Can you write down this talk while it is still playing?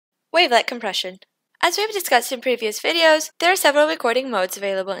Wavelet compression. As we've discussed in previous videos, there are several recording modes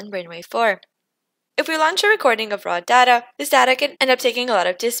available in Brainwave 4. If we launch a recording of raw data, this data can end up taking a lot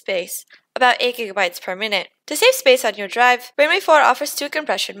of disk space, about 8 GB per minute. To save space on your drive, Brainwave 4 offers two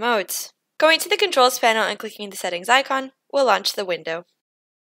compression modes. Going to the controls panel and clicking the settings icon will launch the window.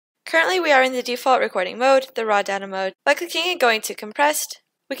 Currently we are in the default recording mode, the raw data mode. By clicking and going to compressed,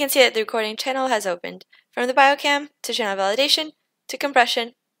 we can see that the recording channel has opened, from the biocam to channel validation to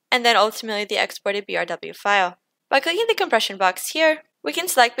compression, and then ultimately the exported BRW file. By clicking the compression box here, we can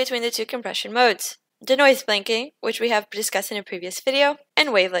select between the two compression modes, the noise blanking, which we have discussed in a previous video, and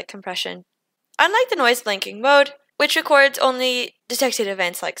wavelet compression. Unlike the noise blanking mode, which records only detected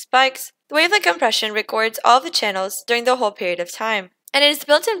events like spikes, the wavelet compression records all of the channels during the whole period of time, and it is the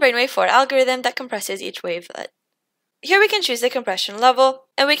built-in Brainwave 4 algorithm that compresses each wavelet. Here we can choose the compression level,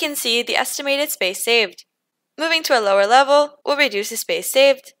 and we can see the estimated space saved. Moving to a lower level will reduce the space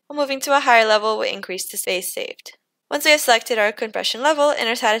saved, while moving to a higher level will increase the space saved. Once we have selected our compression level and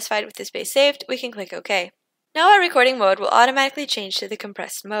are satisfied with the space saved, we can click OK. Now our recording mode will automatically change to the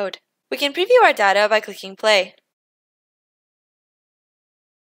compressed mode. We can preview our data by clicking play,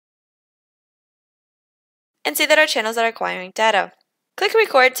 and see that our channels are acquiring data. Click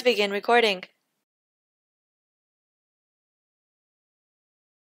record to begin recording.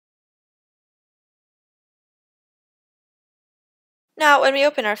 Now when we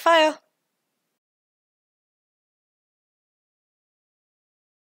open our file,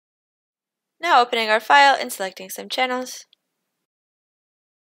 opening our file and selecting some channels,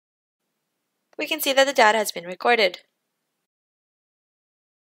 we can see that the data has been recorded.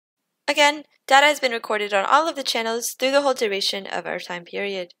 Again, data has been recorded on all of the channels through the whole duration of our time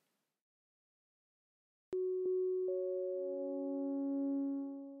period.